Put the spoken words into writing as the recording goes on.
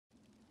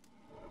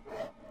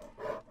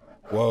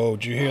Whoa,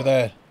 did you hear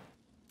that?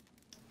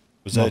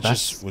 Was No,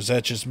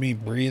 that just me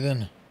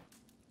breathing?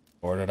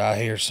 Or did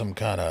I hear some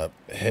kind of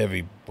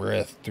heavy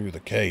breath through the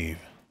cave?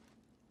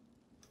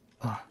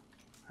 Oh,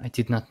 I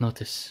did not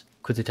notice.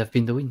 Could it have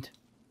been the wind?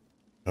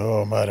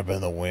 Oh, it might have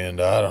been the wind.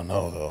 I don't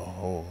know though.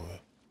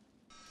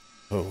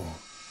 Oh.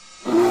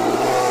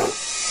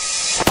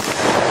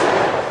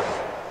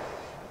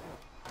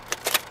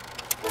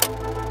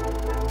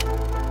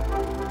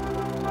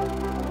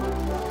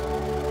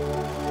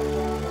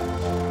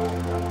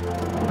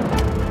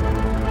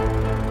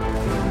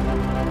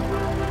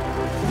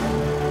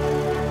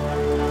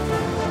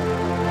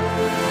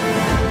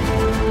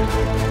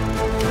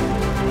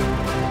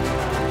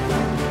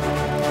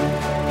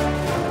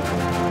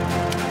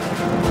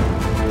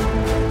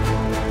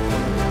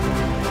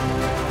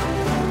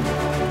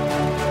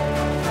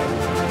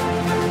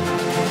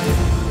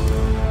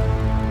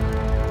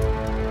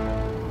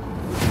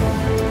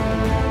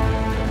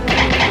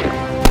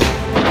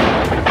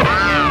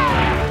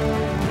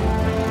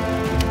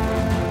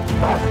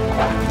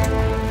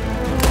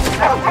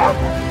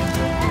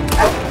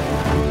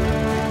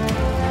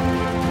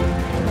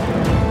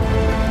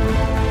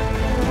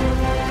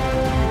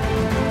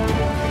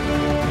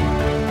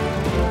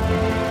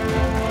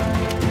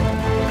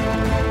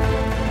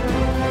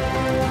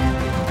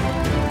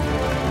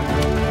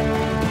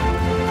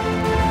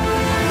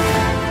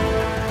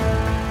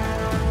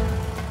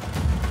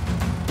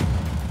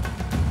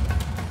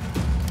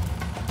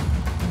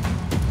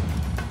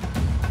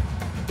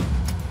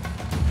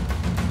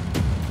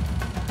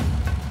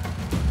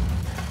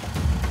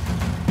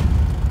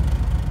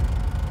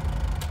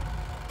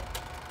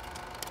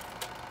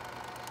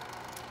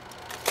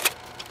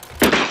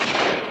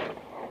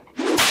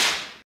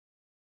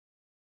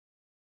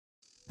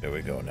 There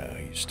we go now.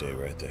 You stay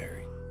right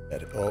there.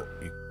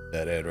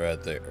 That head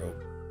right there. Oh.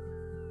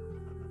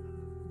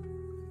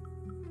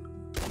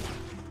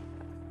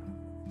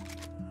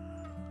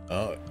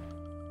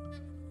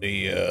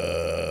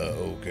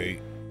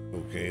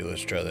 Okay,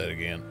 let's try that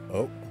again.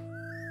 Oh.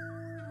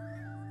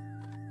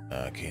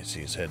 I can't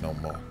see his head no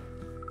more.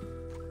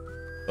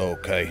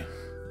 Okay.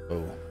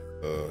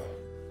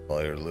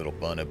 Fire little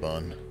bunny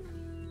bun.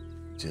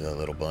 See that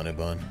little bunny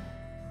bun?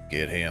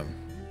 Get him.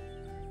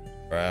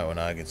 Right when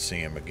I can see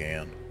him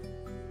again.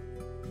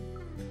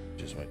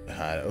 Just went to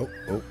hide.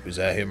 Oh, is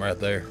that him right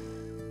there?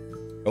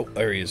 Oh,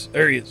 there he is.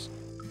 Here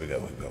we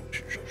go.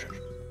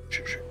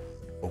 Sure.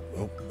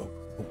 Oh.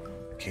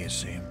 I can't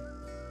see him.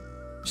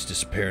 He's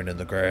disappearing in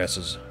the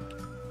grasses.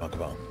 Oh,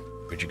 come on.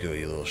 Where'd you go,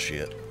 you little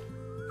shit?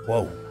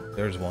 Whoa,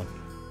 there's one.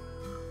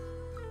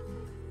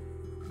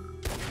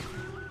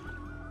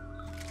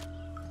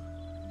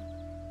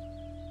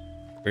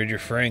 Where'd your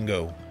friend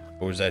go?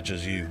 Or was that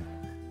just you?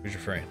 Where's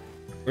your friend?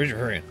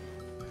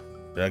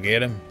 Did I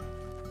get him?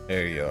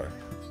 There you are.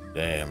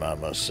 Damn, I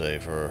must say,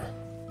 for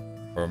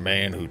a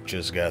man who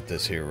just got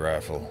this here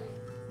rifle,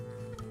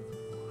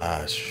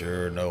 I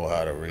sure know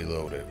how to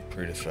reload it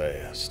pretty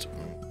fast.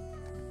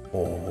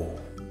 Oh.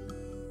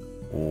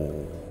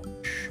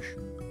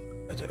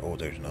 That's it. Oh,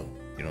 there's no.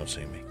 You don't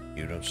see me.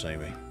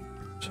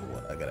 So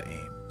what? I gotta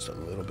aim just a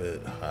little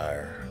bit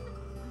higher.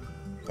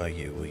 By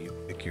you, will you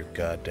pick your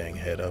goddamn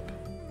head up?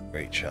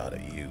 Great shot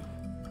at you.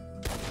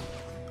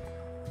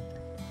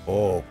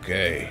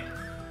 Okay.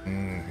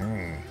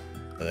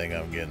 I think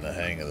I'm getting the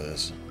hang of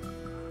this.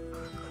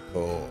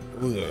 Oh,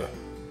 ugh.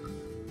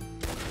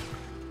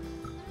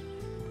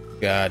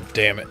 God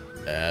damn it.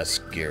 I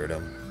scared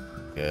him.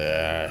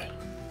 Yeah.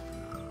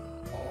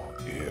 Oh,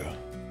 yeah.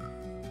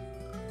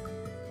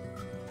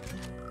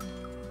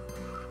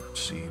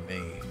 See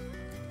me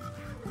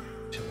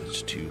till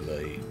it's too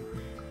late.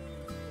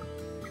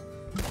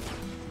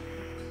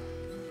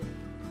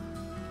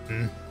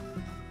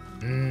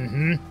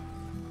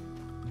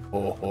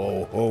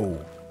 Oh.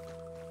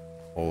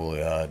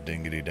 Holy hot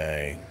dingity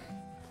dang.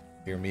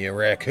 Hear me, a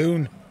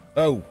raccoon?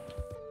 Oh.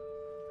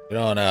 Get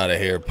on out of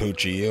here,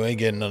 Poochie. You ain't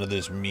getting none of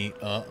this meat.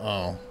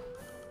 You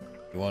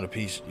want a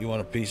piece of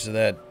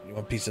that? You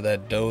want a piece of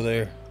that dough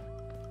there?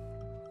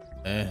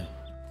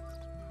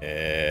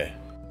 Yeah.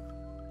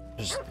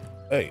 Just,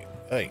 hey.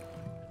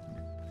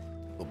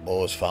 The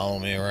boys follow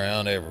me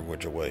around every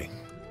which way.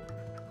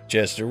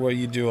 Chester, what are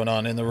you doing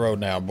on in the road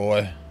now,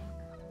 boy?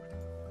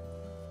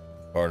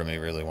 Part of me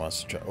really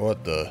wants to try.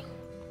 What the?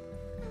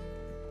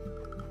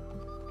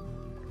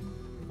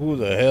 Who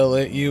the hell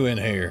let you in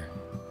here?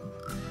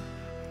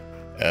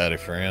 Howdy,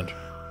 friend.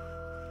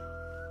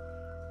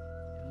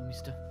 Hello,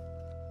 mister.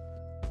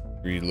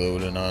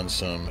 Reloading on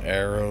some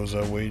arrows,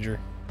 I wager?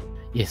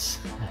 Yes.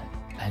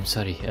 I'm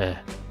sorry.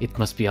 It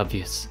must be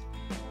obvious.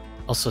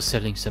 Also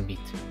selling some meat.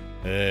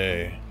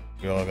 Hey,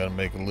 we all gotta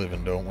make a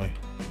living, don't we?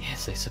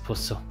 Yes, I suppose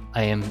so.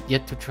 I am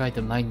yet to try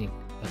the mining,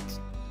 but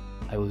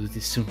I will do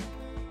this soon.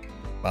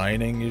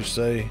 Mining, you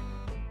say?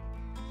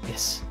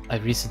 Yes, I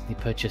recently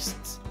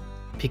purchased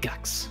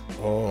pickaxe.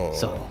 Oh,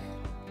 So,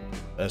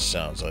 that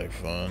sounds like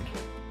fun.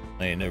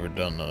 I ain't never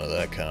done none of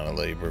that kind of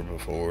labor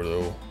before,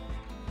 though.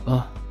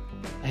 oh,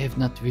 I have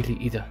not really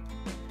either.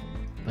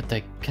 but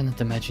I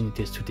cannot imagine it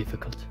is too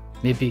difficult.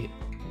 Maybe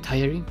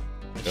tiring?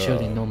 But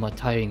surely no more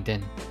tiring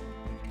than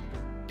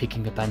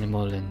picking up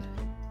animal and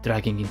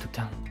dragging into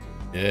town.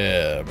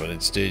 Yeah, but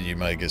instead you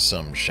might get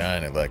something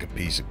shiny like a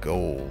piece of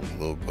gold, a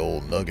little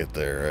gold nugget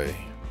there, eh?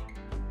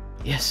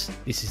 Yes,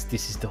 this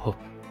is the hope.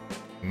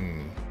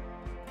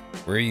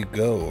 Where you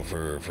go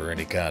for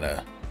any kind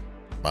of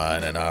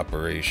mining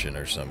operation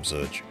or some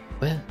such?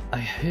 Well, I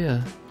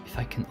hear, if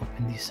I can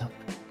open this up,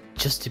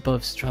 just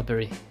above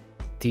Strawberry,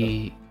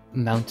 the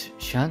Mount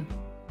Shan.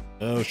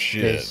 Oh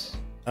shit! There's...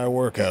 I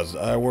work out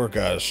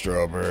of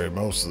Strawberry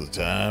most of the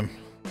time.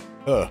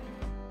 Huh?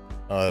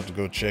 I'll have to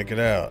go check it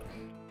out.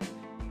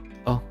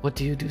 Oh, what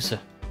do you do, sir?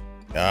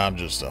 I'm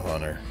just a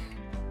hunter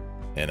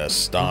and a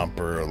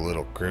stomper of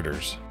little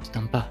critters.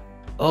 Stampa.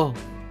 Oh,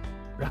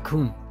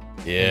 raccoon.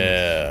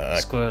 Yeah,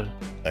 Squirrel.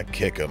 I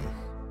kick 'em.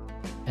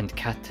 And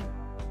cat.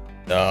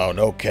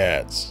 No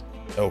cats.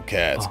 No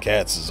cats. Oh.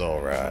 Cats is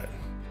all right.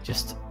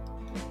 Just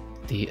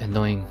the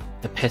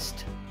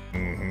pest.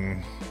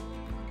 Mm-hmm.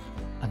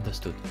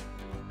 Understood.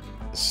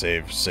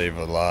 Save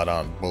a lot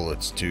on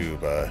bullets too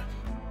by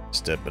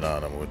stepping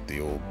on them with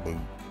the old boot.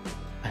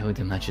 I would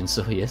imagine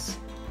so, yes.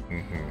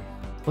 Mm-hmm.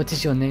 What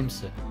is your name,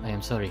 sir? I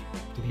am sorry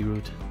to be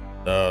rude.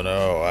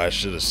 No, I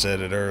should have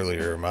said it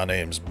earlier. My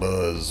name's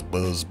Buzz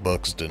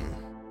Buxton.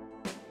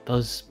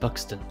 Buzz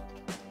Buxton.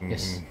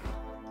 Yes,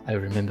 Mm-hmm. I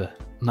remember.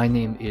 My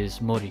name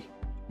is Mori.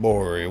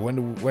 Mori,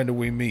 when do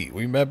we meet?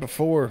 We met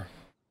before?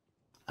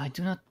 I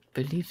do not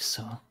believe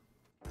so.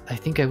 I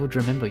think I would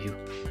remember you.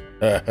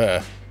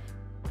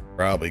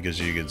 Probably because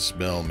you can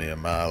smell me a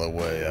mile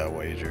away, I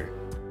wager.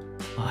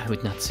 Oh, I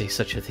would not say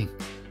such a thing.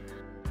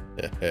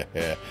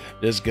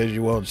 Just because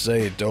you won't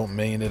say it don't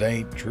mean it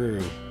ain't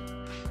true.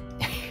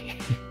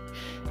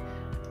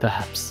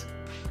 Perhaps,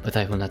 but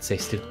I will not say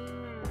still.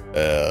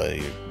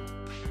 You're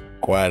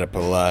quite a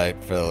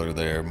polite feller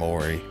there,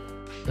 Mori.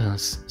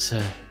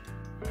 Sir,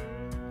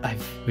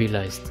 I've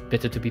realized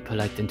better to be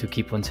polite than to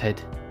keep one's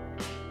head,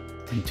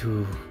 than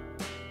to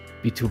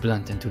be too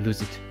blunt and to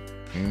lose it.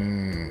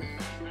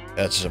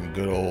 That's some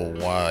good old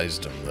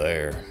wisdom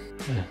there.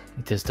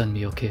 It has done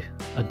me okay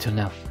until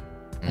now,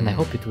 and I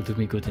hope it will do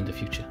me good in the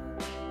future.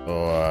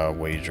 Oh, I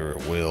wager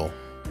it will.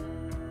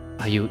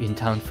 Are you in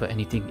town for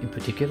anything in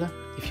particular,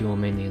 if you were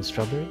mainly in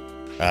Strawberry?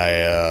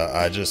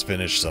 I just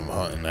finished some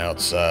hunting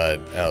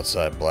outside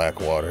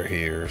Blackwater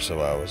here, so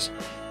I was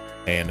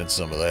handing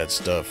some of that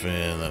stuff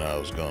in, and I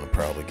was gonna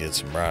probably get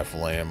some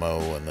rifle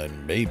ammo and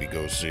then maybe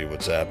go see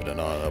what's happening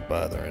on up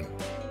either in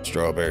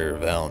Strawberry or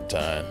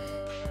Valentine.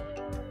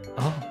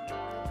 Oh,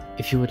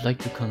 if you would like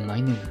to come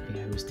mining with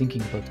me, I was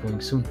thinking about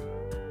going soon.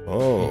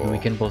 Oh, Maybe we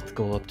can both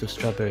go up to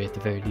Strawberry at the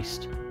very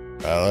least.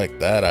 I like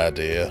that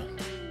idea.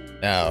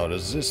 Now,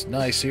 does this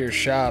nice here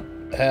shop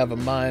have a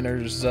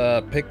miner's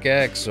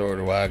pickaxe, or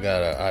do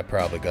I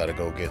probably gotta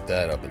go get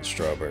that up in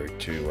Strawberry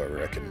too, I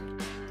reckon.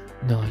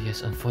 No,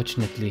 yes,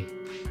 unfortunately,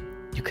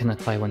 you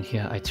cannot buy one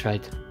here. I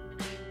tried.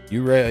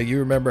 You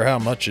remember how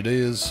much it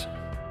is?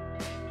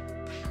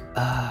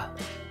 $12,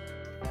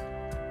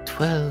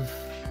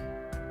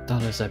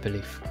 I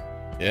believe.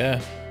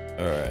 Yeah?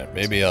 Alright,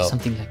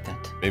 Something like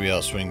that. Maybe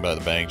I'll swing by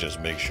the bank, just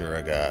make sure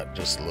I got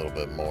just a little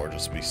bit more,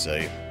 just to be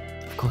safe.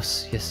 Of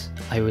course, yes.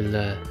 I will,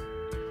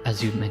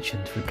 as you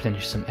mentioned,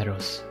 replenish some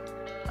arrows.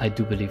 I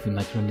do believe we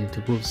might run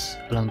into wolves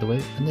along the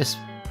way, unless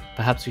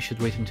perhaps we should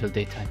wait until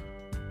daytime.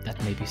 That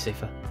may be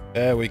safer.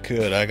 Yeah, we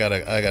could. I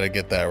gotta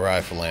get that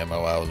rifle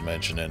ammo I was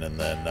mentioning, and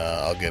then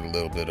I'll get a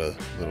little bit of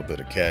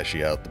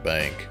cashy out the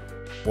bank.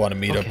 Want to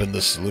meet up in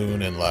the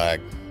saloon in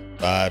like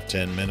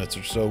 5-10 minutes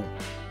or so?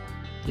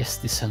 Yes,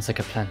 this sounds like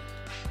a plan.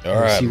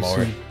 All right,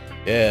 Mori.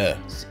 Yeah,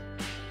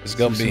 it's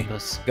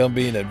gonna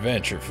be an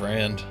adventure,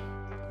 friend.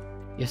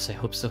 Yes, I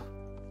hope so.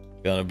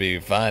 Gonna be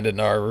finding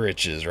our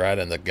riches right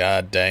in the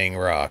god dang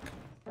rock.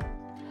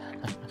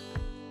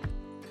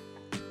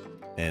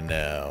 And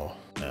now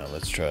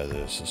let's try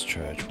this. Let's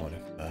try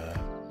 25,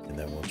 and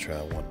then we'll try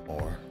one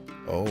more.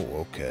 Oh,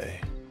 okay.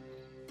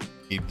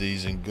 Keep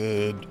these in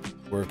good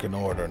working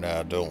order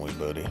now, don't we,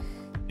 buddy?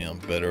 Feeling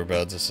better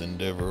about this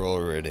endeavor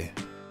already.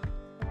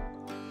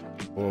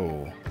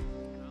 Whoa.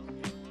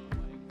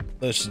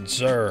 Listen,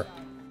 sir.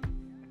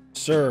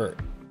 Sir,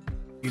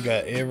 you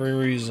got every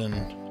reason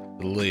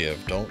to live,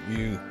 don't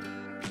you?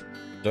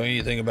 Don't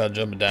you think about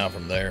jumping down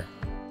from there?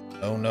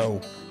 Oh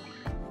no.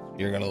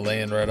 You're gonna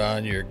land right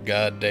on your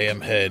goddamn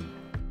head.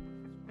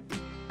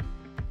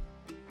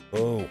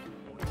 Oh.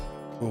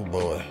 Oh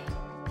boy.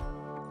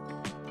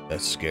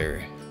 That's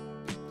scary.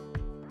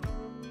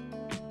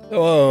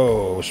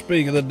 Oh,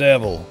 speak of the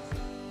devil.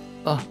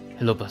 Oh,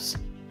 hello, Buzz.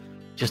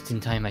 Just in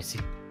time, I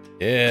see.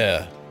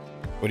 Yeah.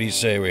 What do you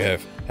say we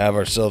have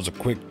ourselves a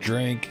quick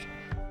drink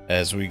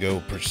as we go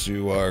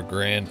pursue our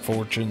grand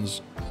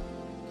fortunes?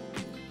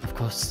 Of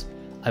course.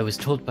 I was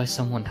told by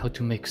someone how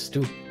to make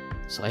stew,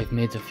 so I've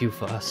made a few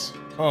for us.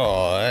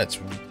 Oh, that's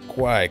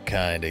quite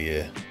kind of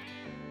you.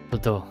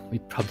 Although,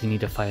 we'd probably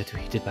need a fire to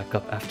heat it back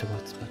up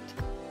afterwards, but...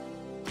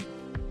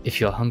 if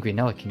you're hungry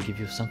now, I can give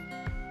you some.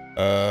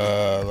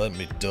 Let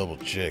me double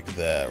check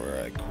that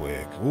right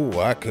quick. Ooh,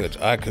 I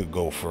could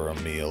go for a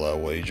meal, I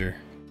wager.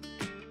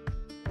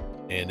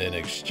 And in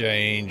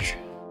exchange...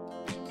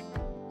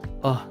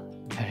 Oh,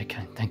 very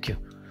kind, thank you.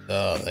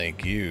 Oh,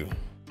 thank you.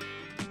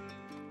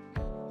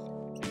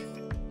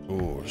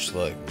 Ooh, just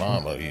like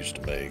Mama used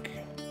to make.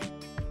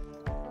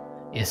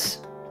 Yes,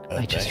 Oh,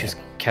 I just damn. use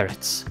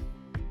carrots.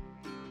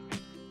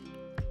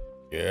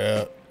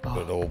 Yeah, Oh.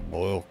 good old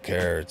boiled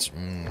carrots.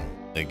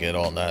 They get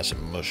all nice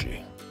and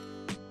mushy.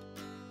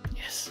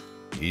 Yes.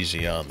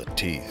 Easy on the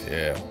teeth,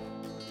 yeah.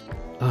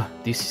 Oh,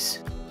 this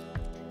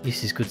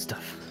is good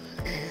stuff.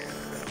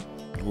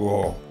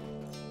 Whoa.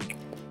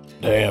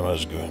 Damn,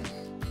 that's good.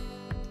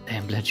 I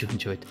am glad you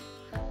enjoyed.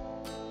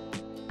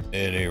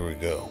 And here we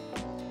go.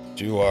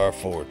 To our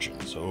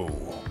fortunes.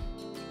 Oh.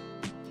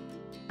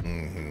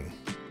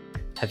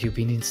 Have you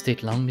been in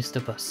state long,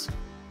 Mr. Bus?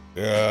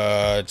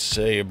 I'd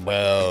say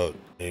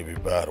maybe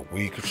about a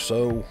week or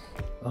so.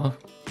 Oh,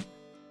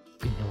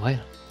 been a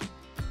while.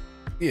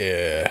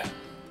 Yeah.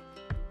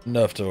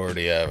 Enough to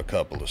already have a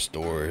couple of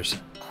stories.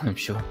 I'm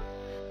sure.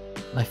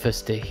 My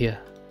first day here,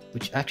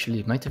 which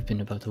actually might have been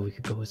about a week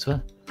ago as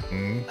well.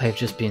 I have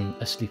just been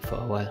asleep for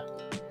a while.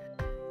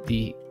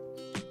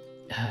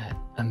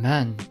 A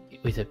man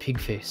with a pig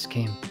face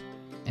came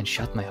and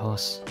shot my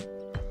horse.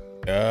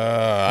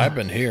 I've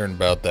been hearing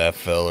about that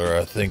feller.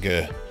 I think,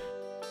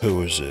 who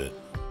was it?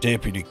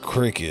 Deputy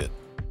Cricket.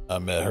 I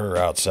met her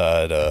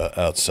outside,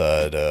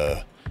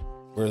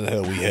 where the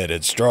hell we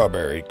headed?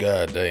 Strawberry,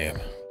 goddamn.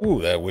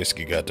 Ooh, that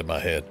whiskey got to my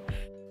head.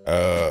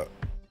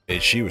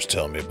 And she was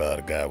telling me about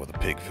a guy with a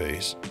pig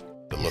face.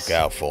 To look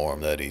out for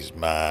him, that he's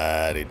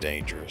mighty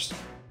dangerous.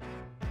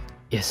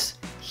 Yes,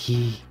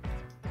 he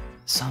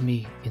saw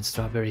me in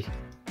Strawberry,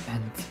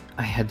 and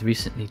I had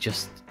recently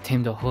just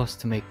tamed a horse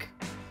to make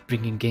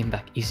bringing game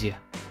back easier.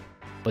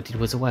 But it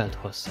was a wild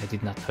horse, I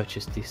did not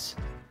purchase this.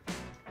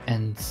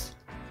 And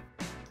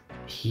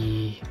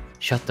he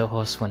shot the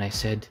horse when I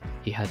said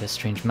he had a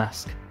strange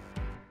mask.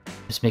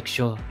 Just make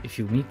sure, if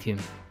you meet him,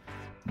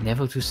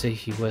 never to say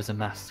he wears a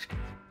mask.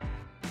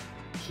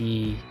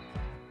 He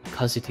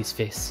calls it his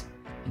face,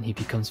 and he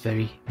becomes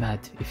very mad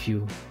if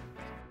you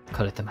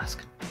call it a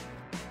mask.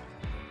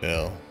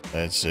 Well,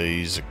 I'd say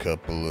he's a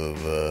couple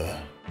of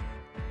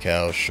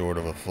cows short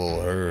of a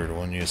full herd,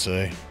 wouldn't you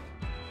say?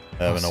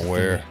 Having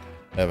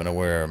to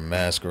wear a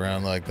mask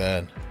around like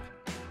that?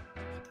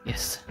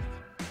 Yes.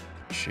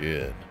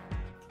 Shit.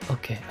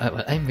 Okay,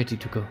 well, I'm ready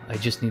to go. I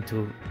just need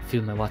to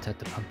fill my water at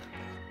the pump.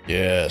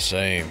 Yeah,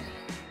 same.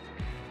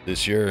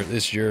 This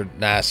your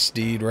nice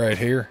steed right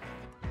here?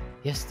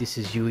 Yes, this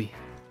is Yui.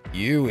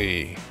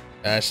 Yui.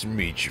 Nice to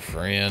meet you,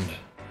 friend.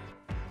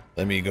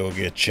 Let me go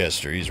get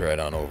Chester. He's right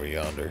on over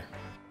yonder.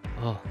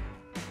 Oh,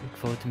 look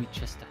forward to meet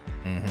Chester.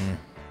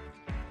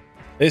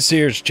 This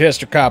here's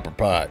Chester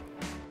Copperpot.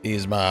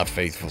 He's my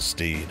faithful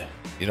steed.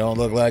 He don't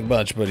look like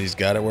much, but he's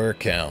got it where it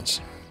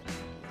counts.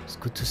 It's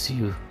good to see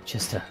you,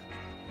 Chester.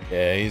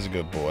 Yeah, he's a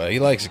good boy. He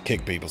likes to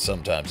kick people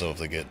sometimes, though, if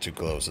they get too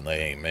close and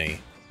they ain't me.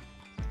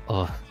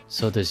 Oh,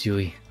 so does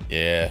Yui.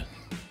 Yeah.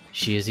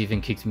 She has even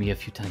kicked me a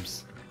few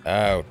times.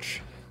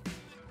 Ouch.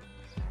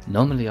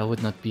 Normally I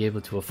would not be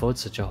able to afford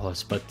such a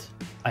horse, but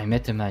I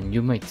met a man.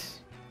 You might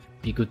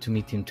be good to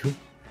meet him too.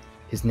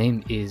 His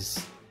name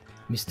is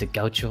Mr.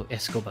 Gaucho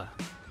Escobar.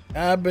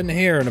 I've been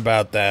hearing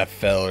about that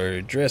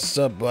feller. Dressed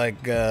up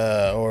like,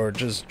 or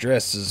just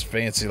dresses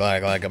fancy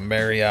like a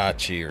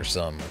mariachi or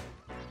something.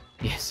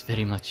 Yes,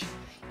 very much.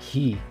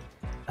 He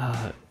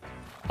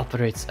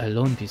operates a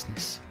loan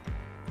business,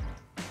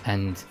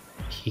 and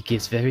he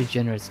gives very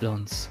generous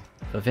loans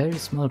for very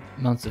small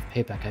amounts of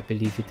payback. I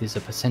believe it is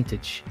a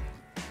percentage.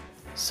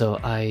 So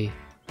I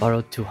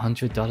borrowed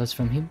 $200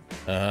 from him,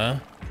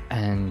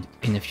 and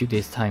in a few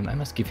days' time I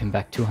must give him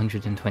back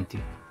 220.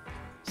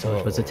 So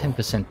it was a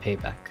 10%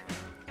 payback.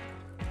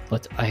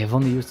 But I have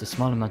only used a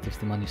small amount of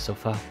the money so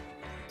far,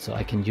 so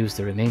I can use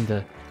the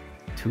remainder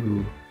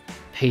to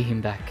pay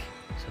him back.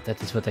 So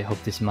that is what I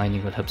hope this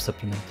mining will help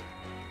supplement.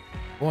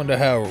 Wonder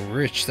how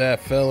rich that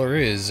feller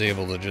is,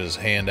 able to just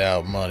hand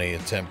out money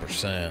at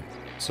 10%.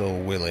 So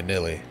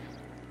willy-nilly.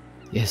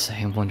 Yes, I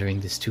am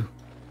wondering this too.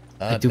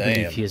 I do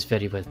believe he is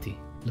very wealthy,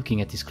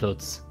 looking at his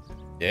clothes.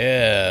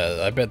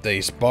 Yeah, I bet they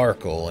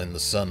sparkle in the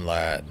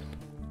sunlight.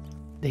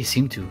 They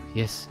seem to,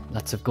 yes.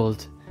 Lots of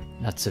gold,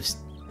 lots of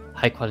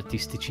high-quality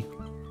stitching.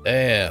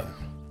 Damn.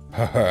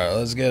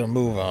 Let's get a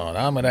move on.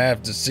 I'm gonna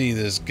have to see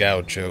this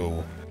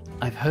gaucho.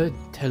 I've heard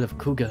tell of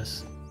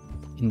cougars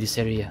in this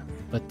area,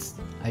 but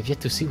I've yet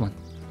to see one.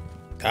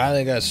 I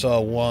think I saw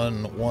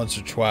one once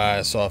or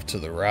twice off to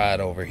the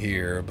right over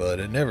here, but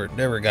it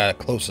never got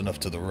close enough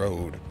to the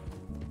road.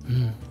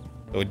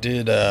 We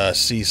did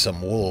see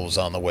some wolves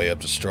on the way up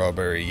to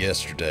Strawberry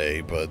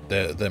yesterday, but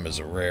them is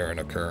a rare an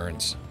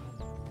occurrence.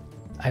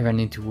 I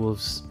ran into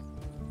wolves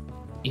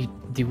in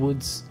the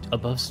woods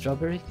above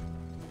Strawberry.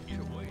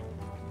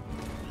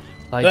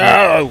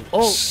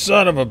 Oh,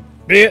 son of a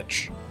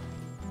bitch!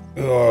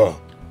 Ugh.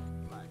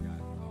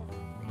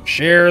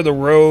 Share the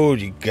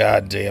road, you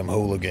goddamn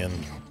hooligan.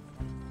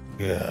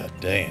 God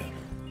damn.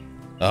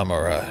 I'm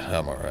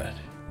alright.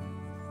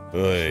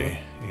 Oy,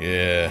 I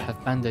yeah.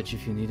 have bandage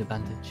if you need a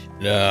bandage.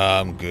 Nah,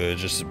 I'm good.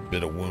 Just a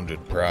bit of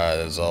wounded pride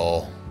is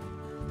all.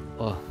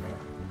 Oh,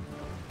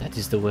 that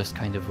is the worst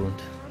kind of wound.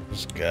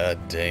 Those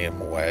goddamn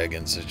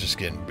wagons are just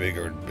getting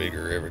bigger and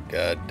bigger every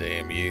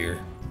goddamn year.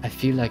 I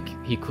feel like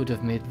he could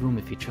have made room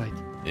if he tried.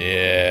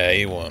 Yeah,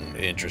 he wasn't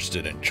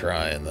interested in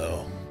trying,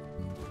 though.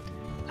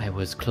 I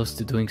was close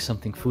to doing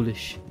something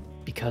foolish,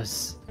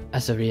 because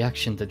as a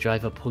reaction the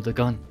driver pulled a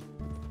gun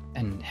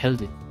and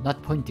held it,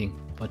 not pointing,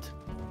 but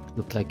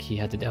looked like he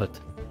had it out.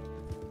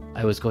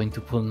 I was going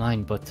to pull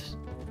mine, but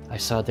I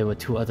saw there were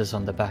 2 others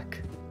on the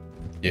back.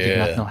 Yeah. I did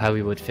not know how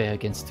we would fare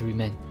against 3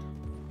 men.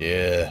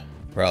 Yeah,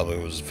 probably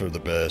was for the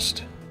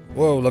best.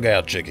 Whoa, look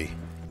out, Chicky.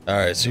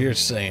 Alright, so you're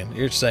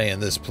saying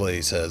this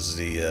place has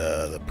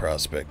the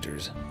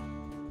prospectors.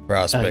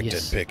 Prospected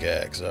Yes.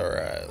 pickaxe.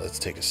 Alright, let's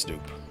take a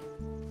snoop.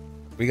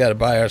 We gotta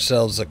buy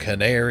ourselves a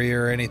canary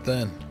or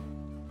anything?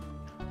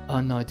 Oh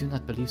no, I do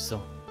not believe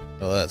so.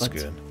 Oh, that's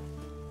But-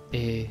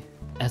 good.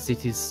 As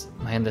it is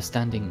my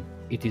understanding,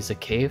 it is a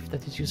cave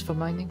that is used for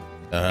mining.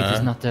 It is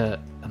Uh-huh. not a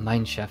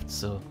mine shaft,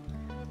 so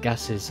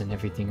gases and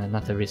everything are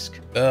not a risk.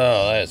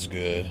 Oh, that's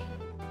good.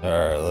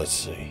 Alright, let's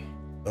see.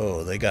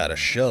 Oh, they got a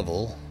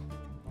shovel.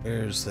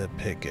 Where's the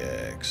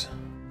pickaxe?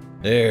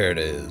 There it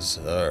is.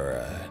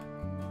 Alright.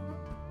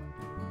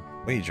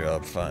 Wager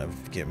I'll find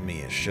get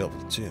me a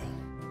shovel too.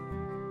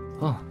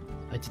 Oh,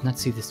 I did not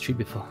see this tree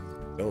before.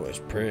 Oh, it's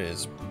pretty.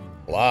 It's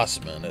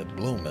blossoming and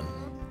blooming.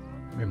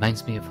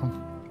 Reminds me of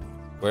home.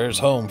 Where's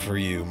home for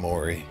you,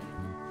 Mori?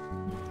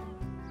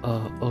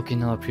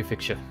 Okinawa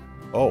Prefecture.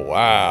 Oh,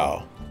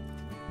 wow.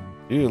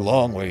 You're a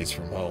long ways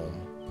from home.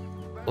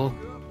 Oh,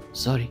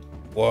 sorry.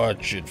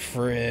 Watch it,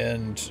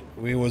 friend.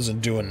 We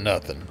wasn't doing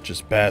nothing,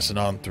 just passing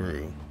on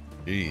through.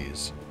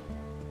 Jeez.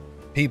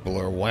 People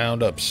are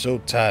wound up so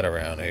tight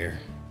around here.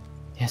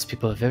 Yes,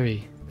 people are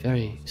very,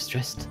 very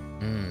stressed.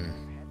 Hmm.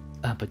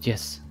 But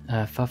yes,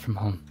 far from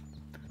home.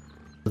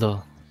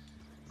 Although,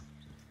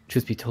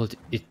 truth be told,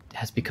 it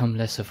has become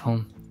less of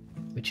home,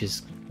 which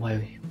is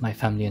why my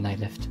family and I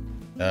left.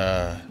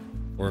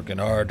 Working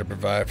hard to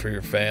provide for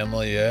your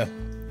family, yeah?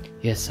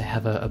 Yes, I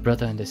have a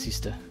brother and a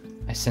sister.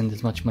 I send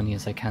as much money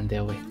as I can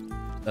their way.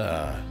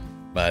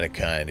 Mighty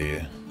kind of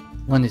you.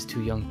 One is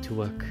too young to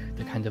work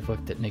the kind of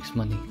work that makes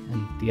money,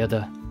 and the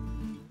other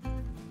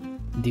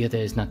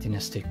is not in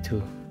a state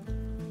to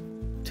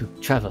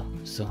travel,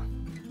 so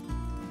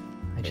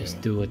I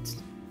just do what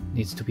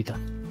needs to be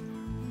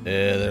done.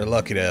 Yeah, they're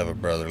lucky to have a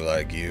brother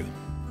like you.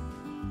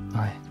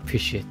 I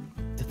appreciate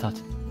the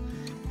thought.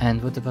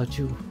 And what about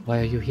you? Why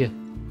are you here?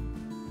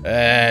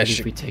 Ah, What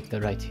if we take the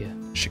right here?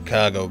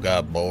 Chicago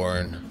got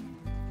boring.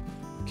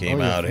 Came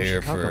Oh, you're out from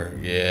here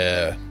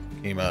Chicago.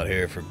 came out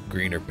here for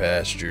greener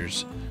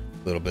pastures,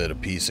 a little bit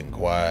of peace and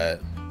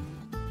quiet.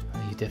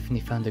 You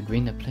definitely found a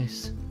greener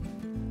place.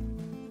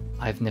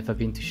 I've never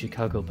been to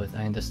Chicago, but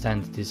I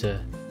understand it is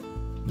a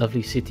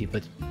lovely city,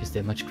 but is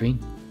there much green?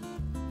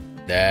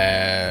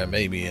 Nah,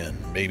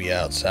 maybe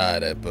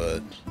outside it,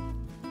 but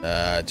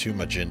too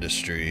much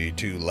industry,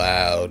 too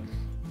loud,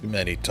 too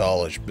many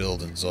tallish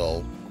buildings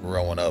all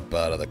growing up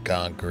out of the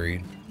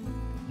concrete.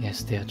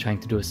 Yes, they are trying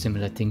to do a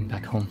similar thing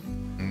back home.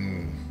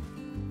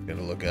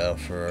 Gotta look out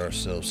for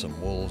ourselves some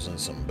wolves and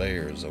some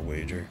bears, I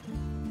wager.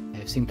 I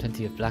have seen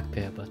plenty of black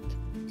bear, but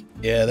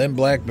Yeah, them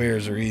black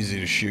bears are easy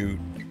to shoot.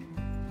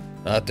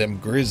 Not them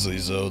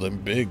grizzlies though, them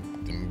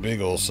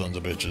big old sons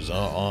of bitches.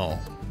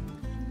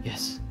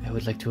 yes, I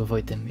would like to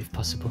avoid them if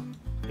possible.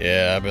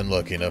 Yeah, I've been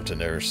lucky enough to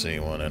never see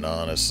one, and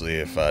honestly,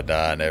 if I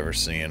die never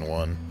seeing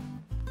one,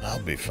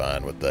 I'll be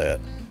fine with that.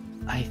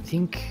 I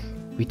think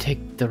we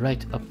take the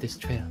right up this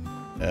trail.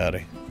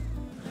 Howdy.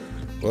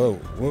 Whoa,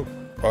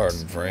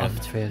 pardon, friend.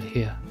 Off trail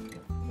here.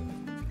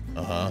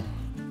 Uh-huh.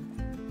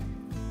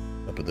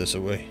 Up it this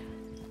way.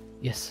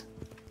 Yes,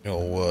 You know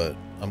what?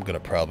 I'm gonna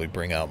probably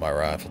bring out my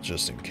rifle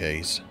just in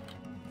case.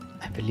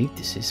 I believe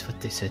this is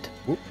what they said.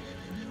 Whoop.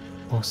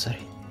 Oh, sorry.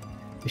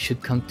 We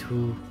should come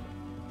to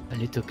a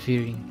little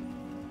clearing.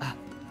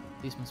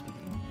 This must be.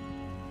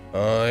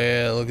 Oh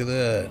yeah, look at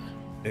that.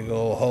 Big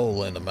old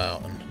hole in the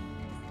mountain.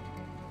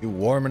 You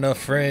warm enough,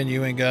 friend?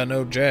 You ain't got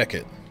no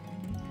jacket.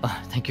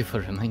 Thank you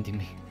for reminding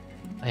me.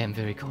 I am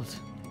very cold.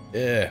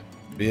 Yeah,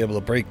 be able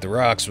to break the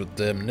rocks with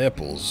them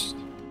nipples.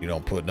 You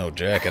don't put no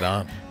jacket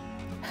on.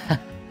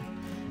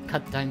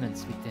 Cut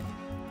diamonds with them.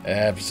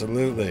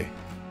 Absolutely.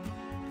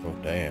 Oh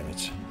damn,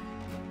 it's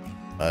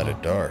mighty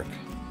dark.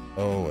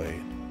 Oh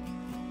wait,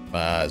 my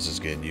eyes is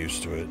getting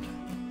used to it.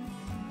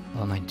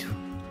 Oh, mine too.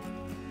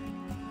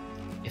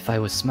 If I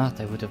was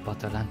smart, I would have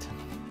bought a lantern.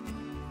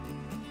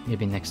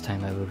 Maybe next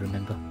time I will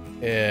remember.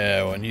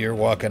 Yeah, when you're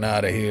walking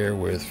out of here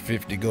with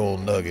 50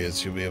 gold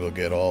nuggets, you'll be able to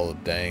get all the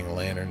dang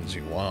lanterns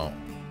you want.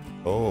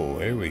 Oh,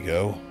 here we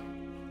go.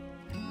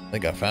 I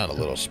think I found a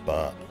little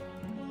spot.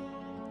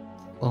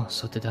 Oh,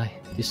 so did I.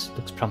 This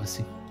looks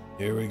promising.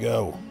 Here we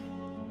go.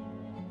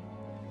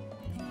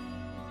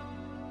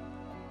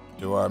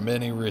 To our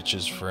many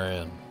riches,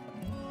 friend.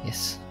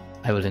 Yes,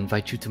 I will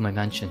invite you to my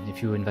mansion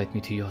if you invite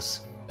me to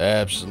yours.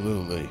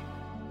 Absolutely.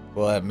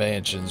 We'll have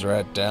mansions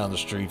right down the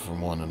street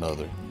from one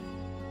another.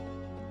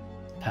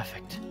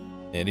 Perfect.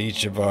 And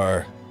each of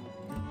our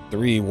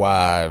 3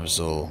 wives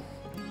will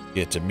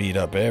get to meet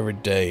up every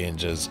day and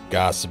just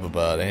gossip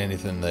about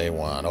anything they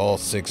want. All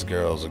 6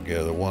 girls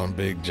together, one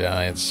big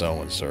giant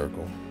sewing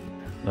circle.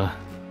 Well,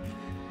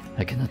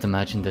 I cannot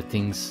imagine the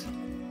things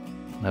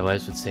my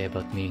wives would say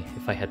about me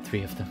if I had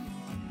 3 of them.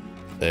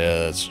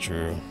 Yeah, that's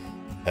true.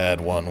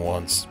 Had one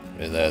once,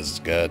 and that's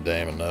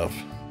goddamn enough.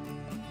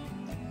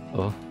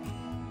 Oh?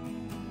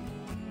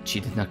 She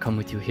did not come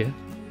with you here?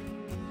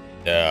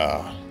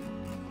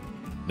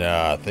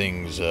 Nah,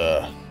 things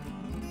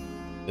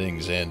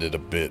ended a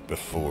bit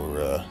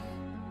before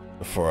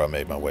I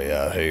made my way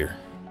out here.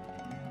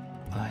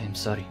 I am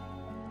sorry.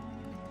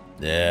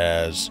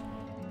 Yeah, it's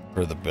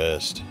for the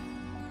best.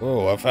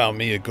 Whoa, I found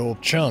me a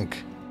gold chunk.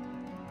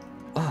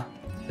 Oh,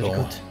 very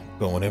good.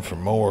 Going in for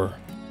more.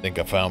 Think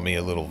I found me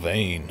a little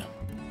vein.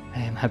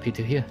 I am happy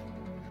to hear.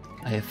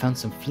 I have found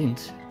some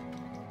flint,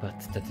 but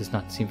that does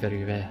not seem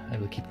very rare. I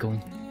will keep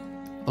going.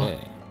 Oh,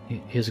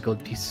 Hey. Here's a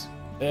gold piece.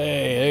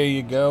 Hey, there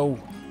you go.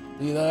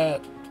 See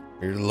that?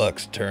 Your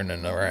luck's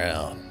turning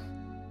around.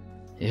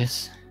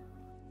 Yes.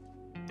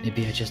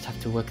 Maybe I just have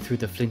to work through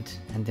the flint,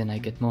 and then I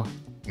get more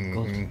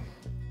gold.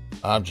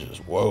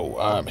 Whoa,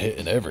 I'm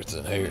hitting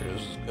everything here.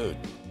 This is good.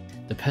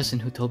 The person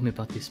who told me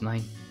about this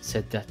mine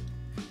said that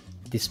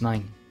this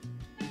mine,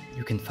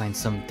 you can find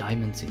some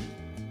diamonds in.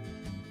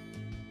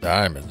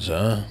 Diamonds,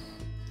 huh?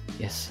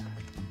 Yes.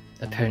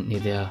 Apparently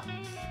they are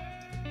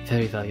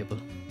very valuable.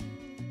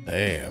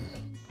 Damn.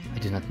 I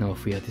do not know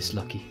if we are this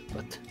lucky,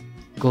 but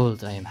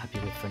gold I am happy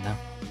with for now.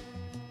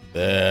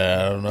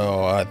 Yeah, I don't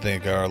know. I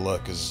think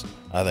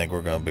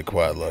we're gonna be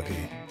quite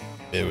lucky.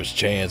 It was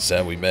chance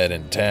that we met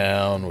in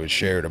town, we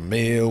shared a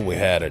meal, we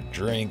had a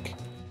drink,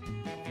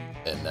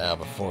 and now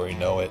before you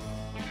know it,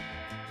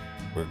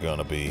 we're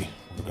gonna be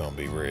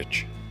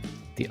rich.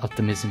 The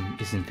optimism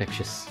is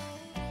infectious.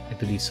 I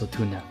believe so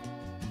too now.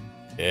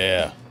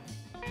 Yeah.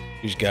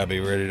 You just gotta be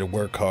ready to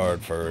work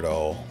hard for it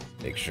all.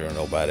 Make sure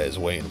nobody's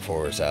waiting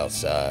for us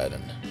outside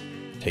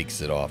and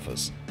takes it off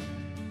us.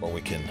 Or we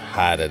can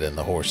hide it in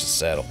the horse's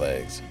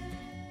saddlebags.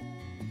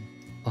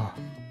 Oh,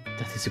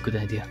 that is a good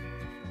idea.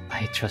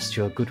 I trust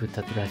you are good with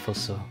that rifle,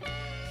 so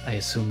I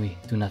assume we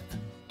do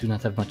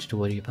not have much to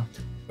worry about.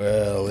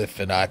 Well, if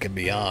and I can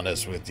be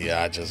honest with you,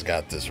 I just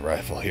got this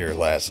rifle here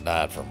last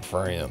night from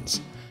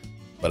friends.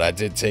 But I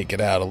did take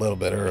it out a little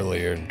bit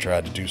earlier and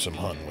tried to do some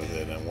hunting with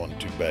it, and it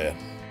wasn't too bad.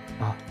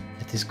 Oh,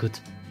 that is good.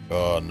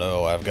 Oh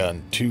no, I've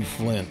gotten 2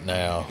 flint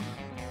now.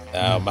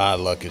 Now my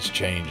luck is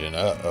changing.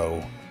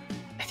 Uh-oh.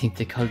 I think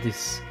they call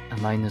this a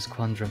miner's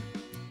quandrum.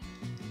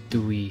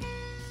 Do we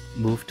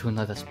move to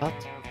another spot,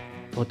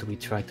 or do we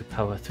try to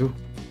power through?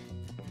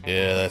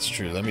 Yeah, that's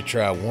true. Let me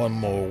try one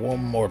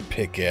more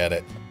pick at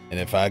it. And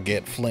if I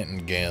get flint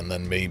again,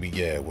 then maybe,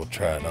 yeah, we'll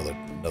try another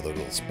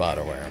little spot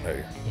around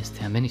here. Yes,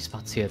 there are many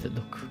spots here that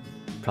look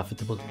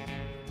profitable.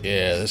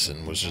 Yeah, this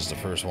one was just the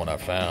first one I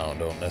found.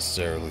 Don't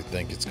necessarily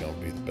think it's gonna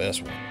be the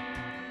best one.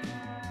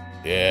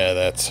 Yeah,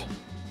 that's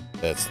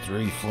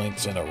 3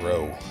 flints in a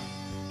row.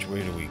 Which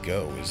way do we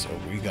go?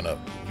 Are we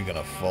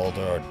gonna fall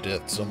to our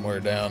death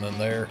somewhere down in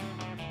there?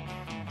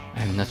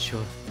 I'm not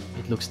sure.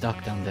 It looks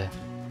dark down there.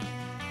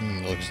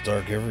 Looks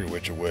dark every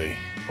which way.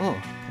 Oh,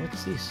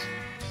 what's this?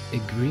 A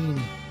green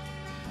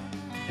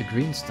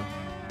stone.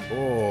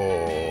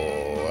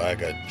 Oh,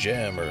 like a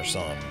gem or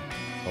something.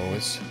 Oh,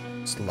 it's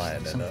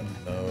lighting up.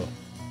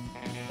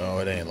 No,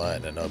 it ain't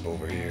lighting up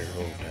over here.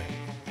 Okay.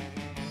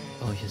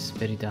 Oh yes,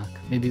 very dark.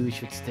 Maybe we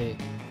should stay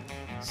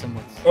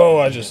somewhat. Oh,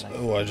 I just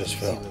see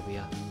fell. where we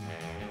are.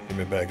 Give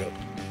me back up.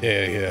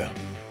 Yeah.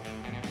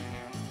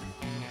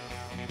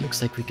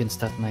 Looks like we can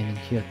start mining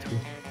here too.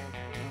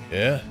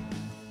 Yeah?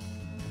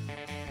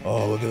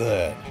 Oh, look at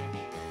that.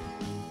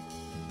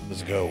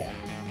 Let's go.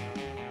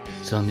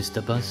 So,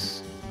 Mr.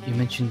 Buzz, you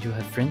mentioned you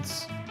have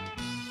friends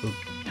who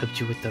helped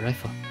you with the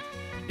rifle.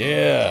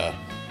 Yeah,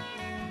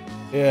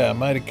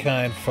 mighty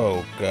kind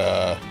folk.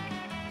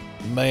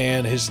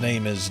 Man, his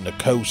name is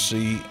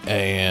Nikosi,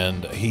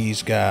 and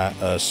he's got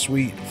a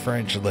sweet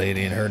French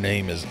lady, and her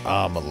name is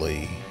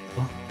Amelie.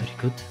 Oh, very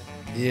good.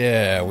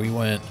 Yeah,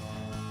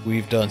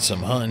 we've done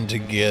some hunting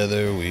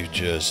together. We've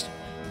just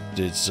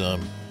did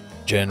some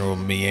general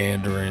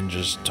meandering,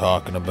 just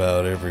talking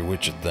about every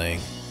which a thing.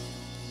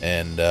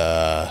 And,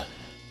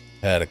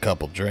 had a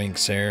couple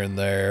drinks here and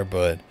there,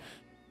 but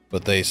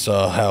they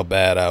saw how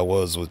bad I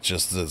was with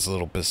just this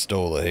little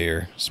pistola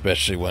here,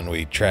 especially when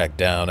we tracked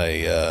down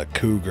a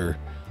cougar.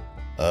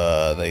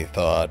 They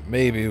thought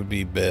maybe it would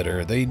be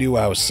better. They knew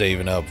I was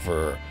saving up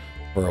for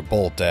a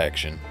bolt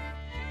action,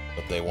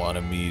 but they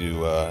wanted me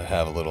to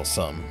have a little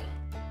something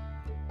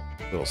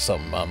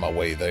on my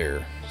way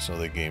there. So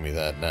they gave me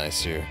that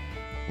nice here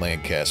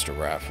Lancaster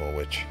rifle,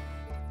 which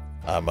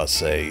I must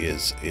say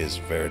is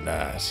very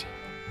nice.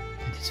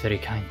 It is very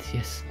kind,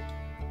 yes.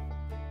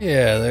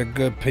 Yeah, they're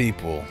good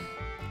people.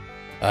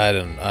 I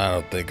don't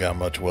think I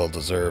much well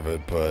deserve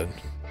it, but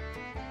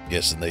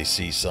guessing they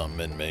see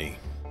something in me.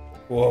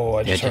 Whoa,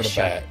 I just heard a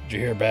bat. Did you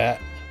hear a bat?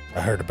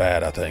 I heard a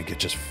bat, I think. It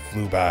just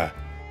flew by.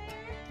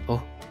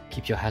 Oh,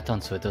 keep your hat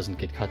on so it doesn't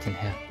get caught in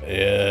hair.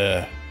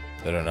 Yeah,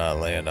 better not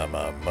land on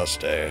my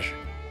mustache.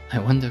 I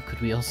wonder,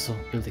 could we also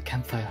build a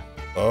campfire?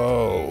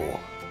 Oh,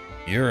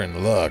 you're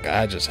in luck.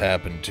 I just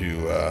happened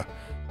to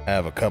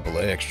have a couple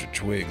of extra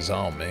twigs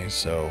on me,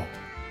 so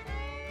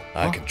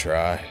I can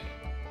try.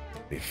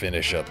 We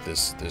finish up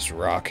this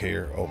rock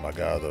here. Oh my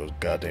god, those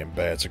goddamn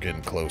bats are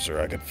getting closer.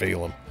 I can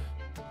feel them.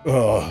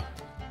 Oh,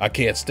 I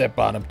can't step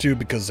on them too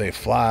because they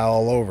fly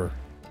all over.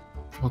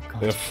 Oh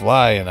god. They're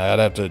flying. I'd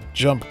have to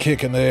jump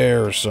kick in the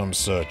air or some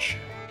such.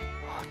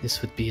 Oh,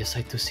 this would be a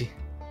sight to see.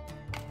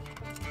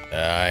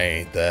 I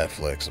ain't that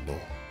flexible.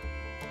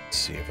 Let's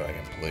see if I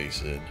can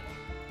place it.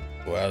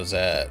 Well, how's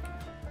that?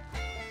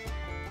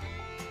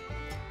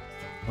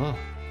 Oh.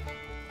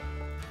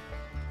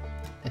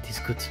 That is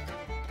good.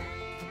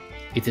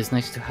 It is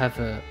nice to have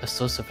a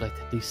source of light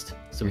at least,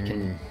 so we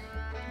can...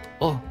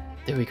 Oh,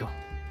 there we go.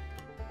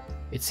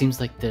 It seems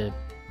like the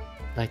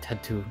light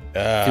had to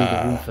fill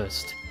the room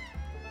first.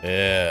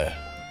 Yeah.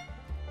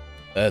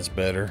 That's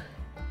better.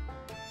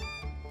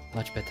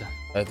 Much better.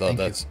 I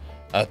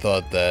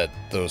thought that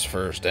those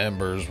first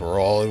embers were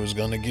all it was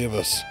gonna give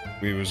us.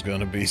 We was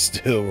gonna be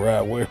still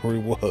right where we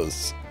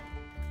was.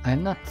 I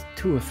am not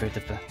too afraid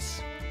of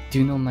bats. Do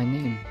you know my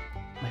name?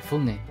 My full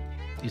name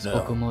is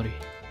Okomori.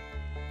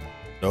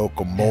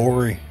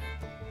 Okomori?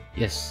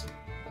 Yes.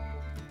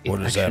 What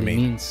does that mean?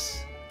 It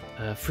means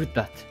fruit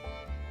bat.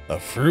 A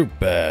fruit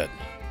bat?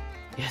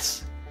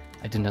 Yes.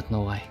 I do not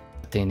know why,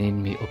 but they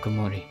named me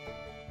Okomori.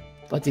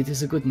 But it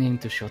is a good name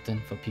to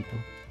shorten for people.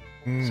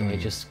 So I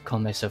just call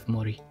myself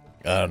Mori.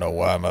 I don't know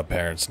why my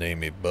parents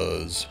named me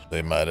Buzz.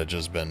 They might have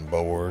just been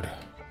bored.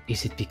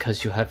 Is it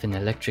because you have an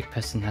electric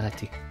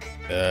personality?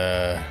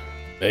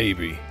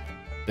 Maybe.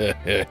 Yeah.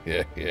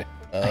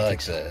 I like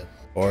so. that.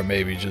 Or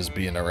maybe just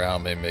being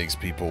around me makes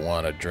people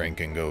want to drink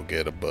and go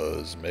get a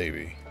buzz,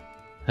 maybe.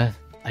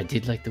 I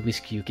did like the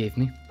whiskey you gave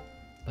me,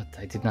 but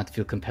I did not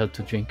feel compelled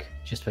to drink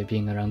just by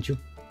being around you.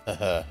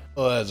 Well,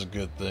 that's a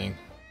good thing.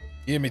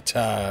 Give me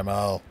time,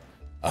 I'll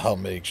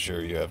make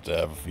sure you have to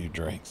have a few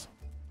drinks.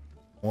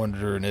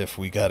 Wondering if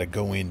we gotta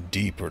go in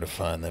deeper to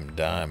find them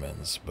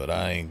diamonds, but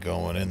I ain't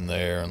going in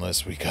there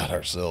unless we got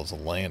ourselves a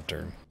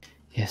lantern.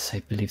 Yes,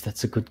 I believe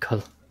that's a good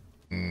call.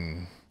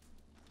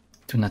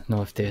 Do not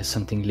know if there is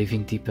something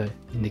living deeper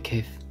in the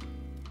cave.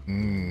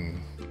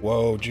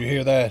 Whoa, did you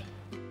hear that?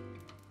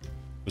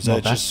 Was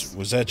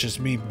that just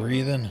me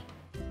breathing?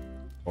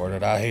 Or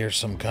did I hear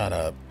some kind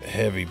of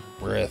heavy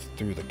breath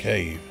through the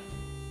cave?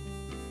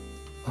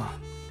 Oh,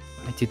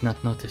 I did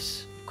not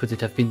notice. Could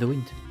it have been the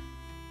wind?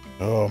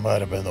 Oh, it might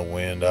have been the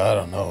wind. I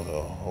don't know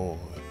though.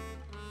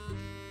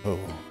 Oh.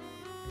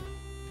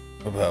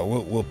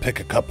 We'll pick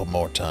a couple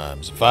more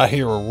times. If I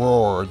hear a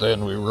roar,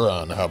 then we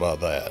run. How about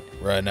that?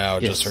 Right now,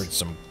 I just heard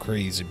some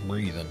crazy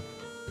breathing.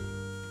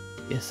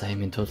 Yes, I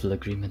am in total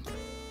agreement.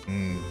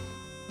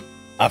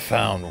 I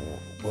found,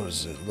 what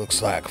is it?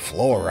 Looks like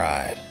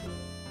fluoride.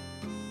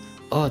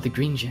 Oh, the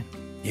green gem.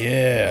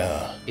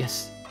 Yeah.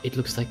 Yes, it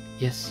looks like,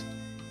 yes,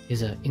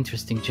 is an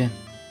interesting gem.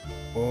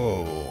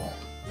 Whoa.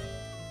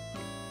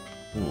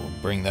 We'll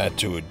bring that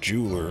to a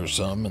jeweler or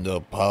something and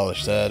they'll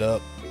polish that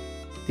up.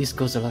 This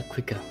goes a lot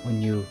quicker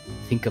when you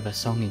think of a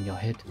song in your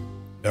head.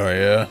 Oh,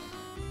 yeah?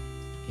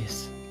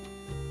 Yes.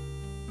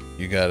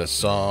 You got a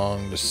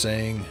song to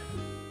sing?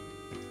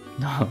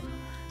 No,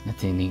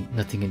 nothing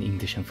in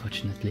English,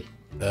 unfortunately.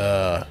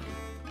 I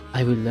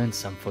will learn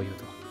some for you,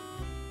 though.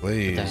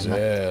 Please,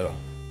 I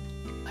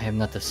am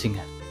not a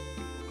singer.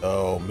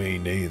 Oh, me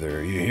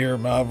neither. You hear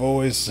my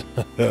voice?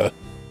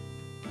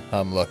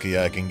 I'm lucky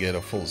I can get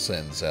a full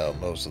sentence out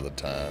most of the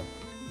time.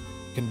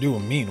 Can do a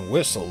mean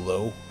whistle,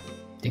 though.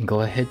 Then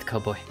go ahead,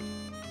 cowboy.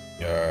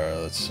 Alright,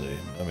 let's see.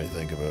 Let me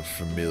think of a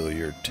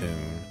familiar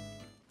tune.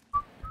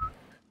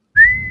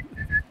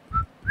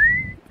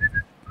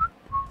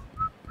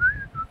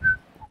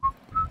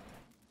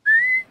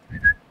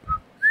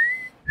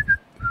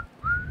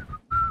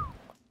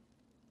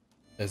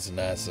 It's a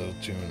nice little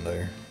tune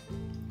there.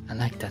 I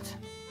like that.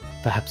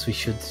 Perhaps we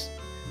should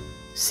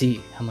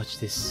see how much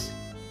this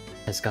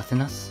has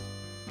gotten us?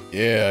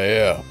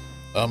 Yeah.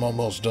 I'm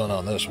almost done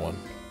on this one.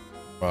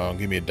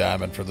 Give me a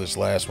diamond for this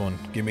last one.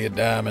 Give me a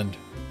diamond.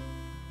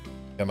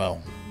 Come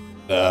on.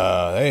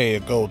 Hey, a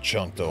gold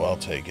chunk, though. I'll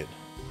take it.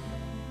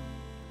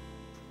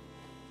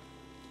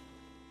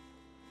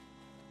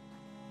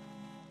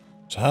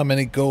 So how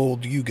many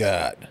gold you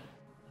got?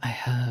 I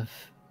have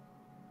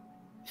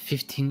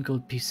 15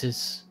 gold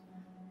pieces,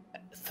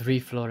 3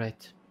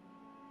 fluorite,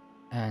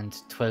 and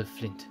 12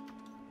 flint.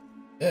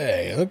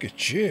 Hey, look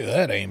at you.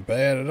 That ain't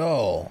bad at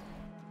all.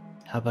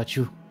 How about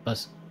you,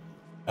 Buzz?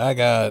 I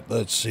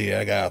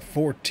got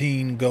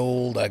 14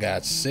 gold, I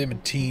got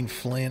 17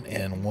 flint,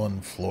 and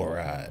 1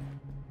 fluoride.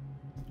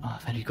 Oh,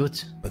 very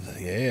good. But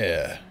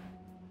yeah,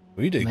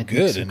 we did Might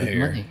good make some in good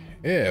here. money.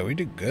 Yeah, we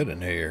did good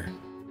in here.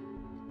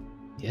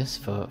 Yes,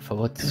 for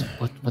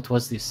what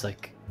was this,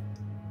 like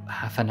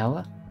half an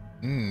hour?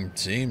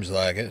 Seems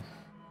like it.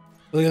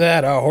 Look at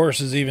that, our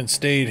horses even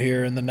stayed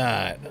here in the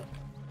night.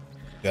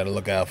 Gotta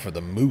look out for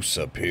the moose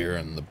up here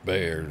and the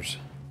bears.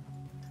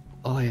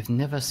 Oh, I've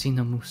never seen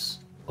a moose.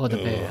 Or the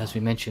bear, as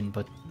we mentioned,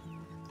 but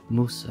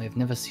moose I've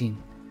never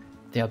seen.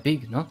 They are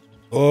big, no?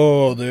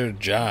 Oh, they're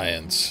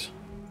giants.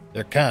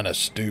 They're kind of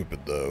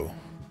stupid, though.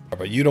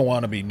 But you don't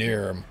want to be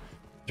near them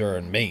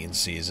during mating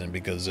season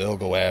because they'll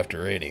go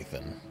after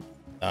anything.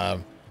 I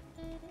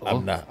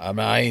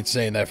ain't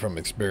saying that from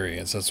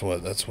experience. That's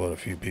what a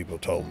few people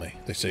told me.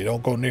 They say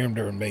don't go near them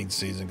during mating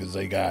season because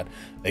they got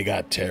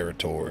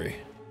territory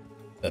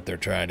that they're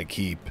trying to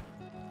keep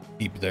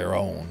their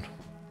own.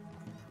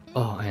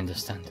 Oh, I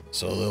understand.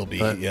 So they'll be,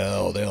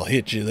 they'll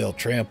hit you, they'll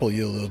trample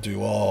you, they'll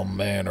do all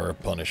manner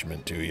of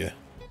punishment to you.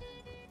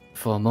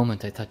 For a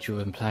moment, I thought you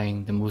were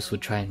implying the moose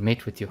would try and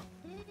mate with you.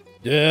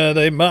 Yeah,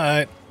 they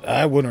might.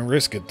 I wouldn't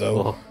risk it, though.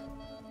 Oh,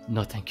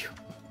 no, thank you.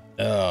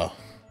 Oh,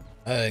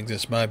 I think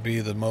this might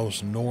be the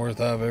most north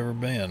I've ever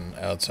been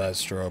outside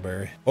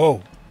Strawberry.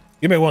 Oh,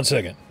 give me 1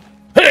 second.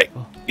 Hey,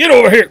 get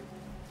over here!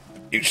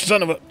 You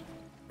son of a...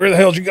 Where the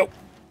hell did you go?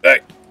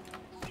 Hey!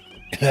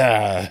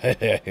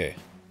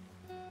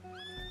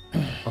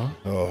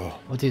 Oh,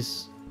 what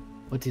is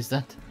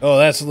that? Oh,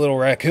 that's a little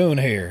raccoon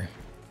here.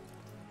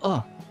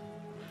 Oh.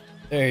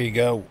 There you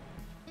go.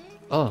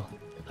 Oh,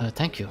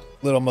 thank you.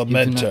 Little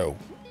memento.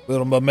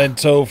 Little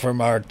memento from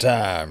our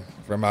time.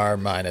 From our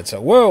minutes.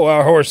 Whoa,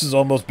 our horses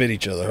almost bit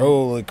each other.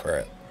 Holy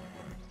crap.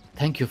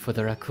 Thank you for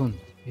the raccoon.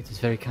 It is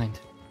very kind.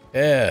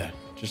 Yeah.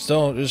 Just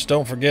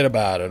don't forget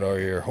about it or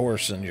your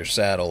horse and your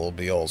saddle will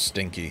be all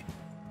stinky.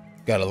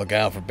 Gotta look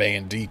out for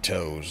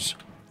banditos.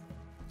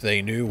 If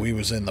they knew we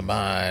was in the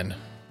mine,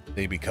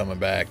 they'd be coming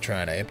back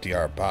trying to empty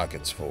our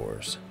pockets for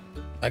us.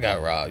 I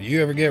got robbed.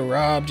 You ever get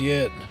robbed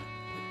yet?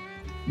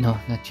 No,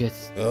 not yet.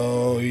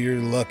 Oh, you're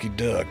a lucky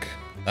duck.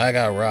 I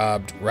got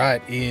robbed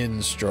right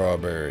in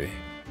Strawberry.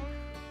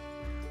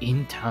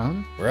 In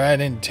town?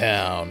 Right in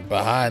town,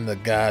 behind the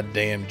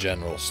goddamn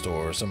general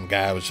store. Some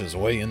guy was just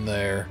waiting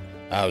there.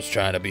 I was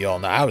trying to be all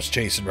night. I was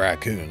chasing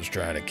raccoons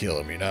trying to kill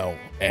them, you know.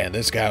 And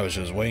this guy was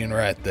just waiting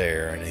right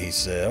there. And he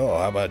said, oh,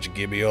 how about you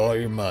give me all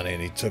your money?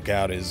 And he took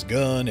out his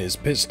gun, his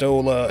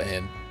pistola,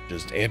 and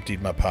just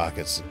emptied my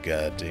pockets. The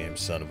goddamn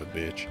son of a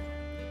bitch.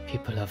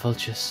 People are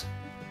vultures.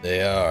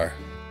 They are.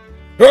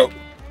 Oh!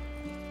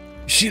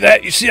 You see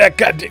that? You see that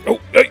goddamn... Oh,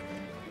 hey!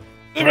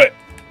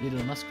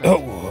 Little muskrat.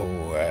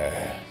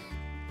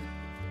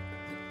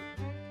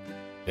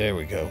 There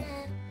we go.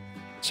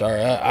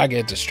 Sorry, I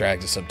get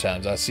distracted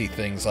sometimes. I see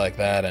things like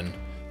that, and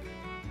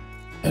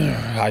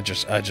I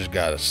just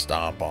gotta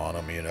stomp on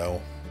them, you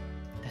know.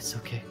 That's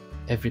okay.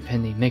 Every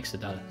penny makes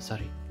 $1.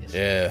 Sorry. Yes.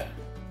 Yeah.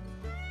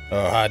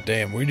 Oh, hot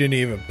damn! We didn't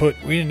even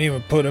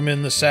put them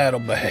in the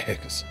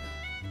saddlebags.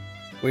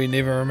 We didn't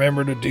even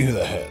remember to do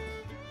that.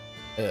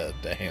 Yeah,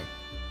 damn.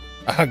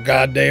 I'm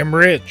goddamn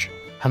rich.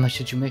 How much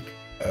did you make?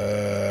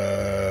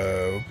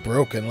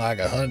 Broken like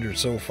 100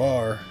 so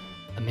far.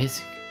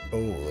 Amazing.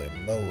 Holy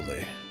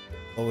moly.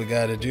 All we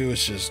gotta do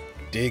is just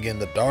dig in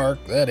the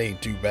dark. That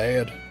ain't too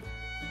bad.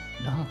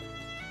 No.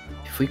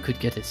 If we could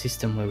get a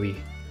system where we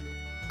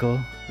go,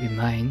 we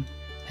mine,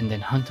 and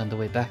then hunt on the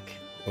way back,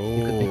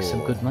 we could make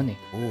some good money.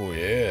 Oh,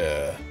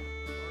 yeah.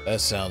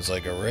 That sounds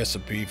like a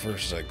recipe for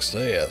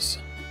success.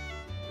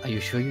 Are you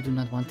sure you do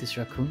not want this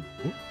raccoon?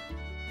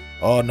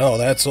 Oh, no,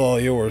 that's all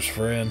yours,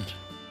 friend.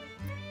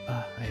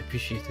 I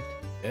appreciate it.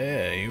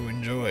 Yeah, you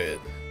enjoy it.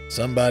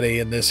 Somebody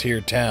in this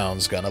here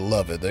town's gonna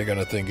love it. They're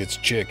gonna think it's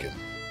chicken.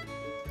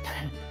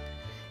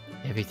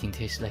 Everything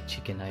tastes like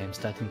chicken, I am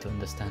starting to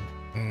understand.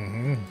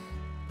 Mm-hmm.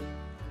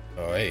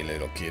 Oh, hey,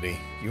 little kitty.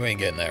 You ain't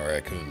getting that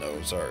raccoon,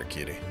 though. Sorry,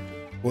 kitty.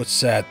 What's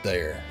that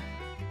there?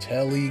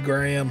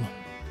 Telegram?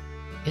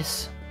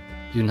 Yes.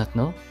 Do you not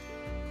know?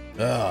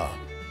 Ah.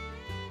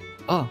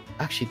 Oh,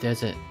 actually,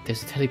 there's a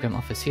telegram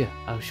office here.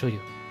 I'll show you.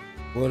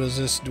 What is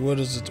this? What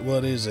is it?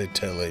 What is a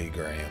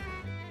telegram?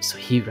 So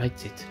he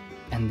writes it,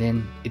 and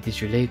then it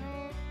is relayed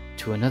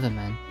to another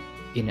man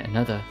in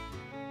another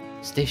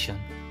station,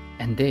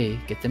 and they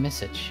get the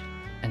message,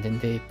 and then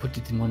they put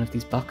it in one of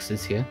these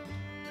boxes here.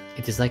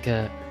 It is like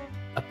it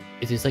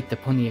is like the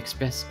Pony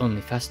Express,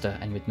 only faster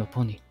and with no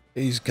pony.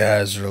 These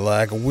guys are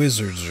like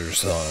wizards or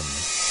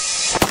something.